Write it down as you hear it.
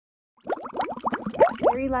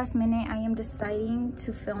Very last minute, I am deciding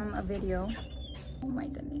to film a video. Oh my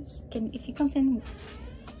goodness. If he comes in,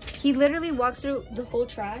 he literally walks through the whole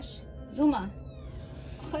trash. Zuma.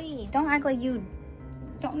 Hey, don't act like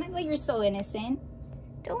you're so innocent.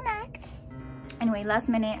 Don't act. Anyway, last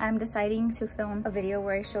minute, I'm deciding to film a video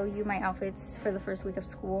where I show you my outfits for the first week of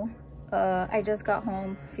school. I just got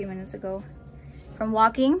home a few minutes ago from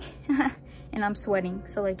walking and I'm sweating.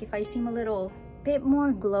 So like if I seem a little bit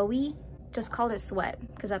more glowy, just call it sweat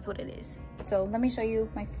because that's what it is. So let me show you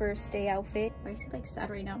my first day outfit. Why is he like sad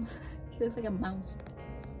right now? He looks like a mouse.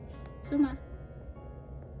 Zuma.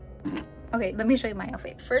 Okay, let me show you my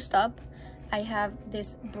outfit. First up, I have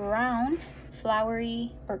this brown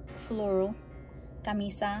flowery or floral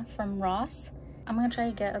camisa from Ross. I'm gonna try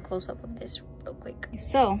to get a close-up of this real quick.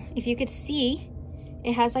 So if you could see,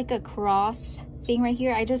 it has like a cross thing right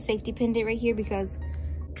here. I just safety pinned it right here because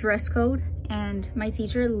dress code, and my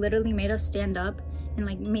teacher literally made us stand up and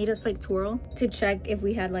like made us like twirl to check if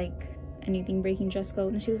we had like anything breaking dress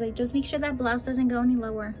code, and she was like, just make sure that blouse doesn't go any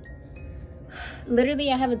lower.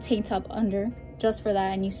 Literally I have a tank top under just for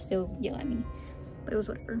that and you still yell at me, but it was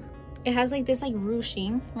whatever. It has like this like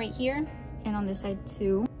ruching right here and on this side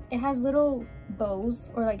too. It has little bows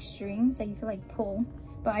or like strings that you could like pull,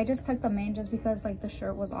 but I just tucked them in just because like the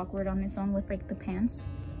shirt was awkward on its own with like the pants.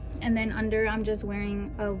 And then under, I'm just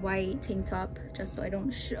wearing a white tank top just so I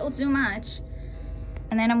don't show too much.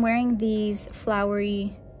 And then I'm wearing these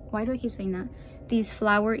flowery, why do I keep saying that? These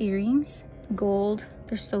flower earrings, gold,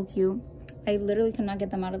 they're so cute. I literally could not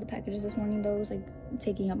get them out of the packages this morning though. It was like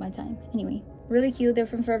taking up my time. Anyway, really cute. They're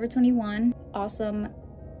from Forever 21. Awesome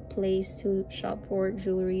place to shop for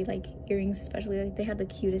jewelry, like earrings especially. Like they had the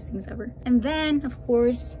cutest things ever. And then of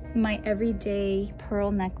course my everyday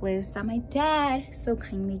pearl necklace that my dad so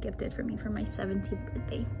kindly gifted for me for my 17th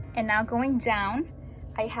birthday. And now going down,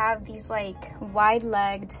 I have these like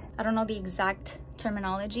wide-legged, I don't know the exact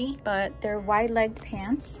terminology, but they're wide-legged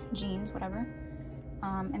pants, jeans, whatever.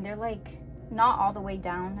 And they're like not all the way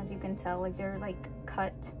down, as you can tell. Like they're like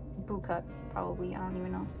cut, boot cut probably, I don't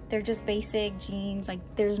even know. They're just basic jeans, like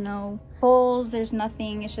there's no holes, there's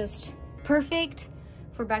nothing. It's just perfect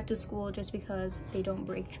for back to school just because they don't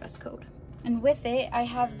break dress code. And with it, I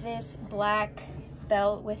have this black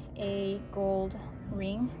belt with a gold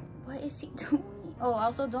ring. What is he doing? Oh,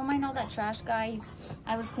 also don't mind all that trash, guys.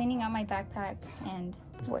 I was cleaning out my backpack and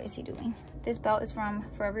what is he doing? This belt is from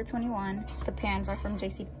Forever 21. The pants are from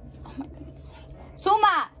JC. Oh my goodness.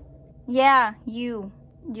 Suma! Yeah,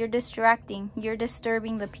 you're distracting. You're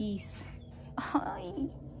disturbing the peace.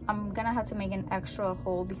 I'm gonna have to make an extra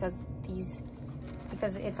hole because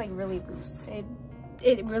it's like really loose.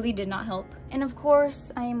 It really did not help. And of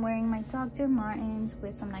course, I am wearing my Dr. Martens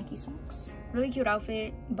with some Nike socks. Really cute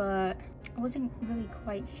outfit, but I wasn't really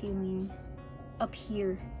quite feeling up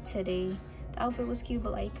here today. The outfit was cute,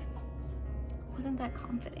 but like, wasn't that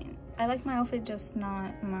confident. I like my outfit, just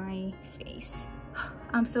not my face.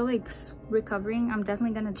 I'm still like recovering. I'm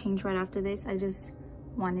definitely gonna change right after this. I just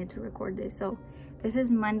wanted to record this. So this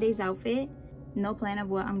is Monday's outfit. No plan of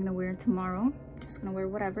what I'm gonna wear tomorrow. Just gonna wear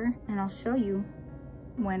whatever, and I'll show you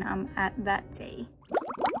when I'm at that day.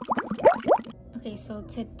 Okay, so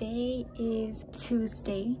today is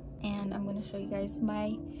Tuesday and I'm gonna show you guys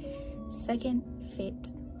my second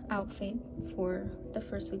outfit for the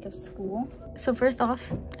first week of school. So first off,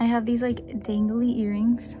 I have these like dangly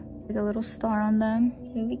earrings, like a little star on them.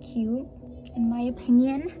 Really cute in my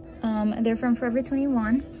opinion. They're from Forever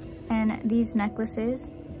 21, and these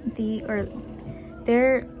necklaces,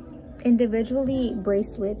 they're individually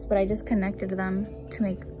bracelets, but I just connected them to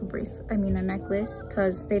make a necklace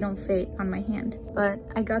because they don't fit on my hand. But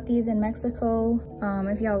I got these in Mexico.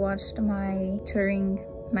 If y'all watched my touring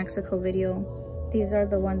Mexico video, these are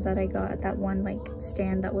the ones that I got at that one like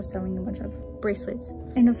stand that was selling a bunch of bracelets.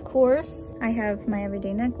 And of course I have my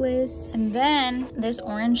everyday necklace, and then this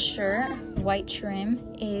orange shirt, white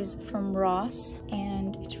trim, is from Ross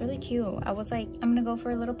and it's really cute. I was like, I'm gonna go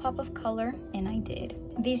for a little pop of color, and I did.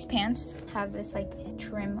 These pants have this like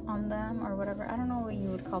trim on them or whatever, I don't know what you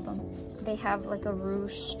would call them. They have like a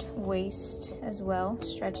ruched waist as well,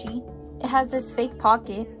 stretchy. It has this fake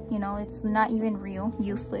pocket, you know, it's not even real,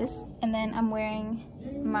 useless. And then I'm wearing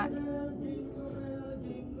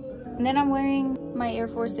my Air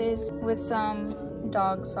Forces with some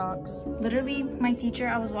dog socks. Literally, my teacher,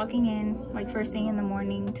 I was walking in like first thing in the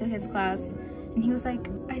morning to his class, and he was like,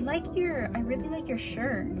 I really like your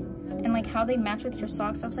shirt and like how they match with your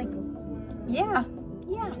socks. I was like, yeah.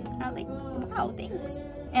 And I was like, wow, thanks.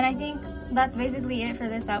 And I think that's basically it for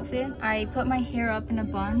this outfit. I put my hair up in a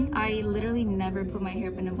bun. I literally never put my hair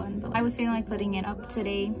up in a bun, but I was feeling like putting it up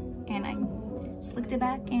today, and I slicked it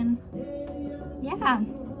back, and yeah.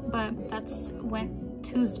 But that's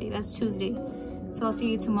Tuesday. That's Tuesday. So I'll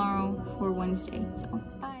see you tomorrow for Wednesday. So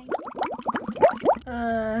bye.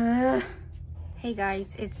 Hey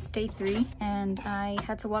guys, it's day 3 and I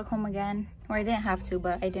had to walk home again. Or I didn't have to,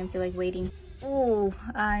 but I didn't feel like waiting. Oh,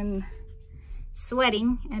 I'm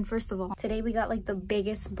sweating. And first of all, today we got like the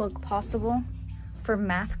biggest book possible for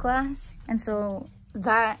math class. And so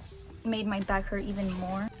that made my back hurt even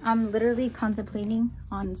more. I'm literally contemplating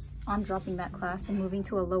on dropping that class and moving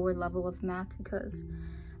to a lower level of math because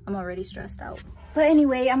I'm already stressed out. But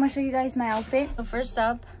anyway, I'm gonna show you guys my outfit. So first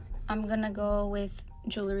up, I'm gonna go with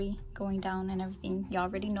jewelry going down and everything. You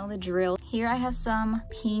already know the drill. Here I have some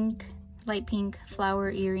pink, light pink flower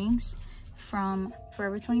earrings from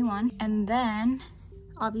Forever 21. And then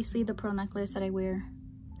obviously the pearl necklace that I wear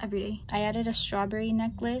every day. I added a strawberry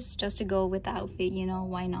necklace just to go with the outfit, you know,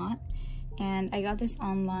 why not? And I got this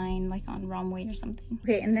online, like on Romway or something.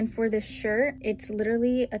 Okay, and then for the shirt, it's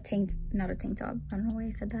literally a not a tank top. I don't know why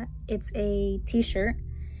I said that. It's a t-shirt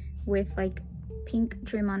with like pink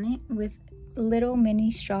trim on it with little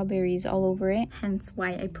mini strawberries all over it. Hence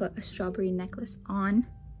why I put a strawberry necklace on,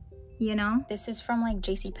 you know? This is from like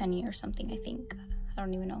JCPenney or something, I think. I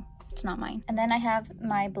don't even know. It's not mine. And then I have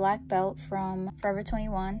my black belt from Forever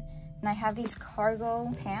 21. And I have these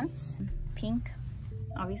cargo pants, pink,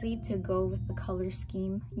 obviously to go with the color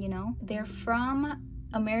scheme, you know. They're from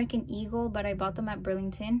American Eagle, but I bought them at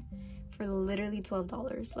Burlington for literally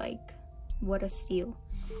 $12. Like, what a steal.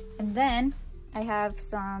 And then I have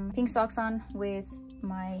some pink socks on with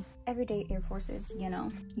my everyday Air Forces, you know.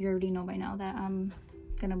 You already know by now that I'm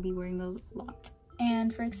gonna be wearing those a lot.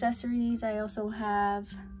 And for accessories, I also have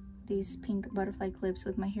these pink butterfly clips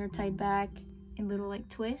with my hair tied back in little like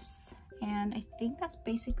twists. And I think that's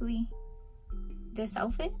basically this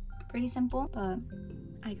outfit. Pretty simple, but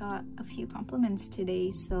I got a few compliments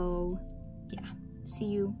today, so yeah. See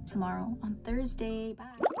you tomorrow on Thursday. Bye.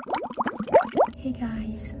 Hey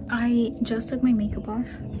guys, I just took my makeup off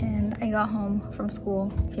and I got home from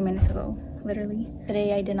school a few minutes ago, literally.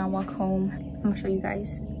 Today I did not walk home. I'm gonna show you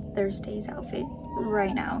guys Thursday's outfit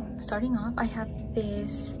right now. Starting off, I have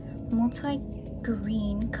this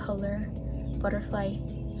multi-green color butterfly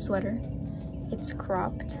sweater. It's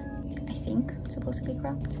cropped, I think it's supposed to be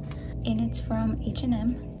cropped, and it's from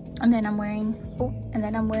H&M. And then I'm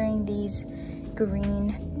wearing these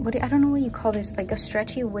green, I don't know what you call this, like a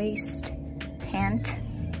stretchy waist pant.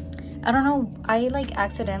 I don't know, I like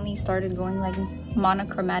accidentally started going like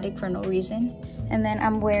monochromatic for no reason. And then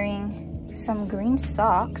I'm wearing some green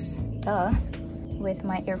socks, duh, with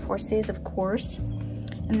my Air Forces, of course.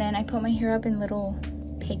 And then I put my hair up in little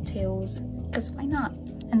pigtails, because why not?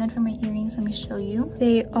 And then for my earrings, let me show you.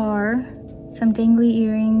 They are some dangly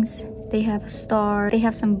earrings. They have a star. They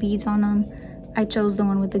have some beads on them. I chose the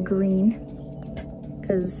one with the green,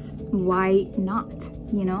 because why not,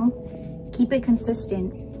 you know? Keep it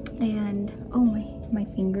consistent. And oh, my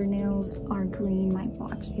fingernails are green. My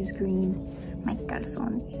watch is green. My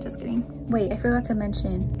calzone, just kidding. Wait, I forgot to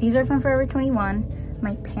mention, these are from Forever 21.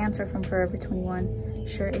 My pants are from Forever 21.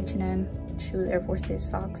 Shirt H&M, shoes Air Forces,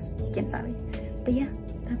 socks, quien sabe. But yeah,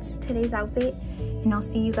 that's today's outfit, and I'll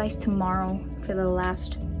see you guys tomorrow for the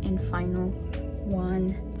last and final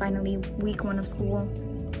one. Finally, week 1 of school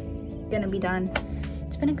gonna be done.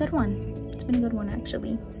 It's been a good one. It's been a good one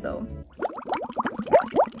actually. So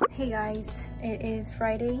hey guys, it is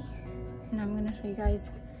Friday and I'm gonna show you guys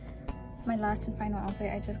my last and final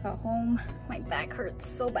outfit. I just got home. My back hurts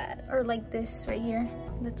so bad, or like this right here.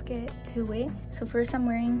 Let's get to it. So first I'm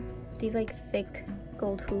wearing these like thick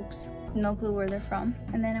gold hoops, no clue where they're from.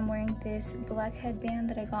 And then I'm wearing this black headband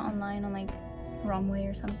that I got online on like Romway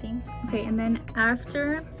or something. Okay, and then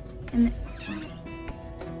after,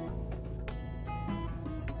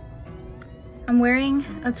 I'm wearing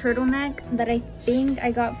a turtleneck that I think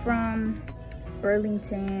I got from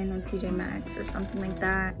Burlington or TJ Maxx or something like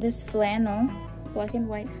that. This flannel, black and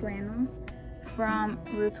white flannel from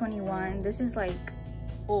Route 21. This is like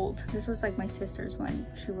old. This was like my sister's when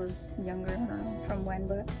she was younger. I don't know from when,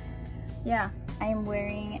 but yeah. I am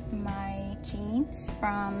wearing my jeans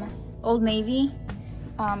from Old Navy.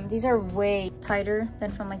 These are way tighter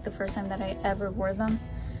than from like the first time that I ever wore them.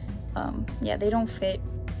 Yeah, they don't fit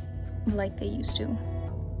like they used to.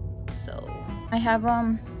 So I have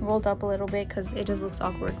rolled up a little bit because it just looks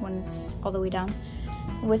awkward when it's all the way down,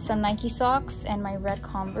 with some Nike socks and my red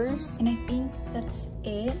Converse, and I think that's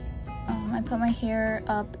it. I put my hair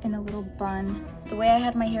up in a little bun. The way I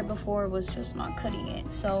had my hair before was just not cutting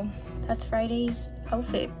it. So that's Friday's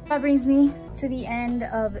outfit. That brings me to the end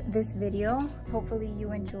of this video. Hopefully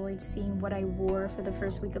you enjoyed seeing what I wore for the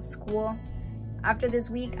first week of school. after this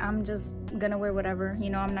week, I'm just gonna wear whatever, you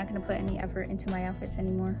know. I'm not gonna put any effort into my outfits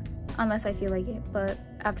anymore unless I feel like it. But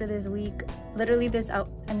after this week, literally this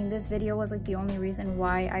video was like the only reason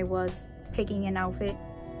why I was picking an outfit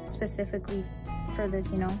specifically for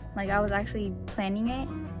this, you know. Like, I was actually planning it,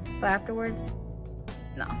 but afterwards,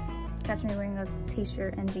 no. Catch me wearing a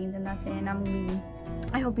t-shirt and jeans and that's it, and I'm leaving.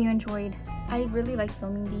 I hope you enjoyed. I really like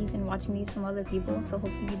filming these and watching these from other people, so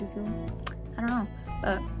hopefully you do too. I don't know,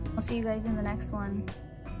 but I'll see you guys in the next one.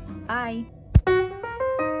 Bye.